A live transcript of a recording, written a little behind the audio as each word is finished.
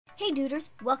Hey duders,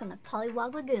 welcome to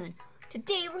Pollywog Lagoon.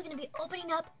 Today we're going to be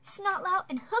opening up Snotlout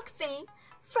and Hookfang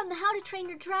from the How to Train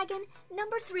Your Dragon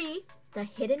number 3, The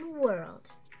Hidden World.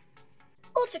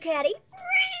 Ultra Caddy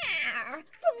from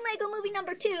Lego Movie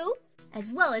number 2,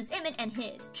 as well as Emmet and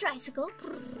his tricycle.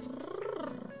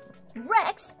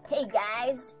 Rex, hey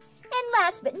guys. And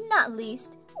last but not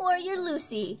least, Warrior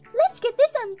Lucy. Let's get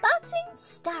this unboxing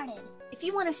started. If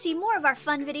you want to see more of our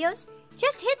fun videos,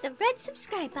 just hit the red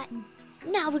subscribe button.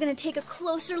 Now we're going to take a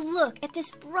closer look at this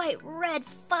bright red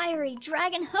fiery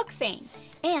dragon Hookfang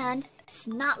and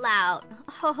Snotlout.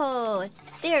 Oh,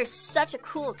 they're such a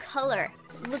cool color.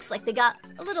 It looks like they got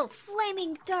a little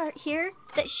flaming dart here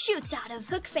that shoots out of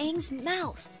Hookfang's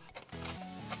mouth.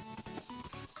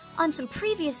 On some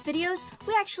previous videos,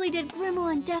 we actually did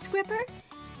Grimmel and Death Gripper,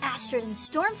 Astrid and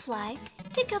Stormfly,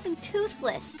 Hiccup and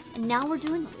Toothless, and now we're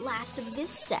doing the last of this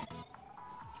set.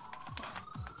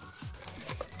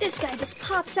 This guy just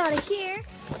pops out of here,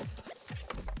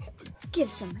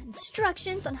 gives some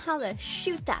instructions on how to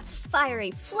shoot that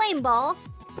fiery flame ball.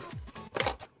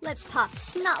 Let's pop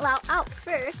Snotlout out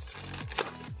first.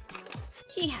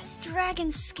 He has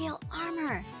dragon scale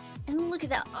armor, and look at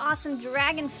that awesome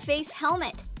dragon face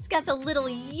helmet. He's got the little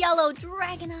yellow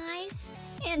dragon eyes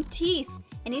and teeth,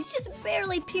 and he's just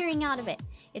barely peering out of it.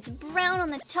 It's brown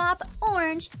on the top,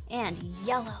 orange, and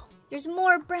yellow. There's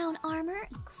more brown armor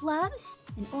and gloves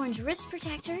and orange wrist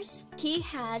protectors. He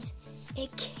has a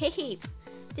cape.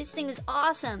 This thing is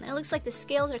awesome. It looks like the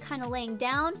scales are kind of laying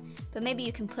down, but maybe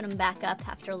you can put them back up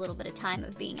after a little bit of time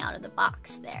of being out of the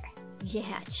box there.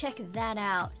 Yeah, check that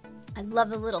out. I love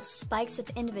the little spikes at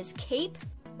the end of his cape.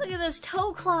 Look at those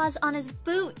toe claws on his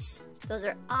boots. Those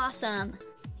are awesome.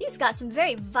 He's got some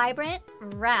very vibrant,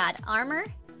 rad armor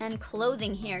and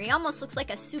clothing here. He almost looks like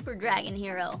a super dragon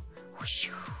hero. Whoosh.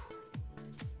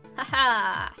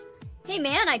 Haha! Hey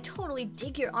man, I totally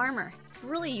dig your armor. It's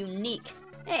really unique.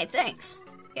 Hey, thanks.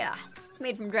 Yeah, it's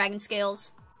made from dragon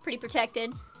scales. Pretty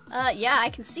protected. Yeah, I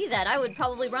can see that. I would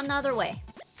probably run the other way.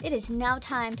 It is now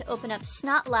time to open up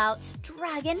Snotlout's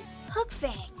dragon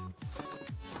Hookfang.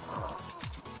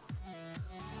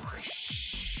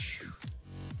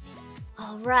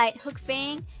 Alright,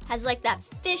 Hookfang has like that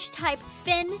fish-type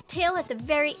fin tail at the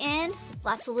very end.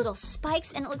 Lots of little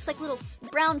spikes, and it looks like little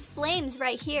brown flames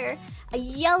right here. A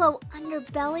yellow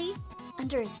underbelly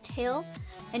under his tail.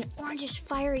 An orangish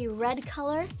fiery red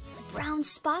color. Brown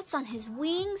spots on his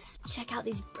wings. Check out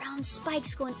these brown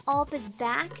spikes going all up his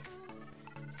back.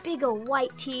 Big ol'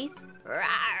 white teeth.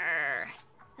 Rawr.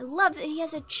 I love that he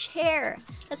has a chair.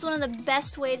 That's one of the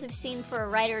best ways I've seen for a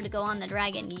rider to go on the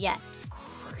dragon yet.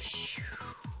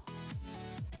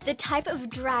 The type of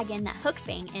dragon that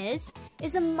Hookfang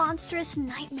is a monstrous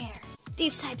nightmare.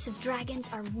 These types of dragons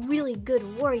are really good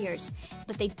warriors,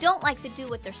 but they don't like to do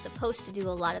what they're supposed to do a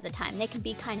lot of the time. They can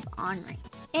be kind of ornery.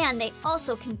 And they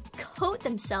also can coat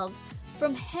themselves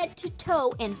from head to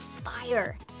toe in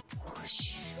fire.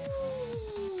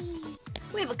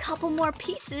 We have a couple more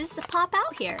pieces to pop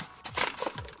out here.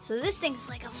 So this thing's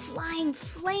like a flying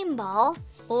flame ball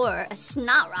or a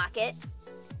snot rocket.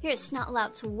 Here's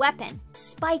Snotlout's weapon,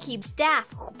 spiky staff.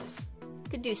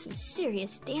 Could do some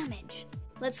serious damage.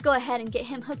 Let's go ahead and get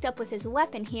him hooked up with his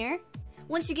weapon here.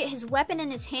 Once you get his weapon in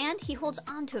his hand, he holds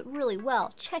onto it really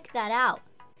well. Check that out.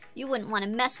 You wouldn't want to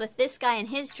mess with this guy and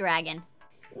his dragon.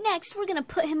 Next, we're gonna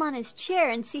put him on his chair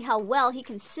and see how well he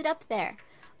can sit up there.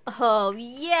 Oh,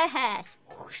 yes!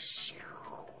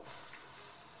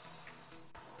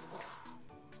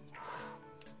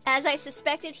 As I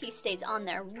suspected, he stays on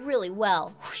there really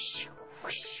well.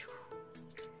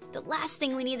 The last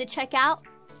thing we need to check out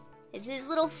is his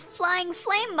little flying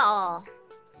flame ball.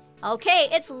 Okay,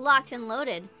 it's locked and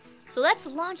loaded. So let's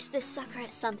launch this sucker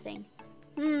at something.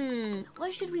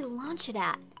 What should we launch it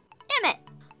at? Emmet!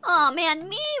 Oh man,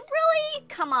 me? Really?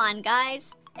 Come on,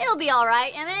 guys. It'll be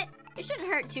alright, Emmet. It shouldn't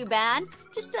hurt too bad.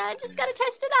 Just gotta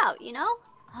test it out, you know?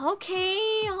 Okay,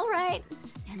 alright.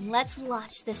 And let's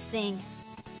launch this thing.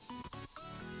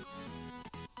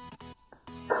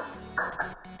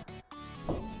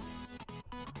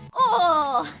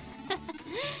 Oh!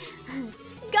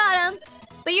 Got him!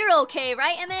 But you're okay,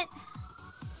 right, Emmet?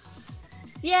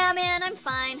 Yeah, man, I'm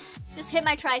fine. Just hit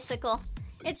my tricycle.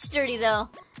 It's sturdy, though.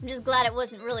 I'm just glad it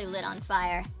wasn't really lit on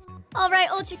fire.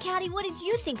 Alright, Ultra Caddy, what did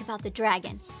you think about the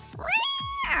dragon?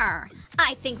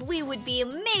 I think we would be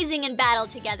amazing in battle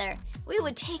together. We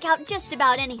would take out just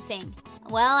about anything.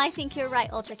 Well, I think you're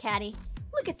right, Ultra Caddy.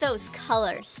 Look at those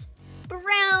colors.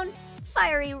 Brown,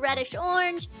 fiery reddish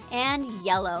orange, and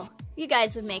yellow. You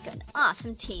guys would make an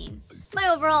awesome team. My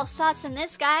overall thoughts on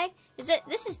this guy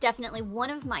This is definitely one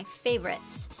of my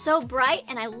favorites. So bright,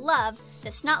 and I love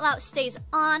that Snotlout stays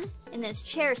on in this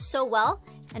chair so well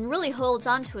and really holds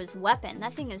on to his weapon.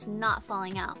 That thing is not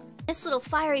falling out. This little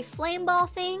fiery flame ball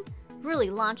thing really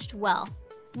launched well.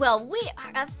 Well, we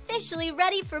are officially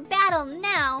ready for battle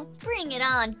now. Bring it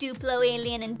on, Duplo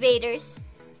alien invaders.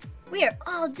 We are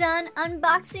all done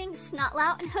unboxing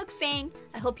Snotlout and Hookfang.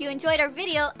 I hope you enjoyed our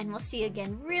video, and we'll see you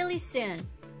again really soon.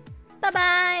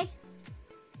 Bye-bye!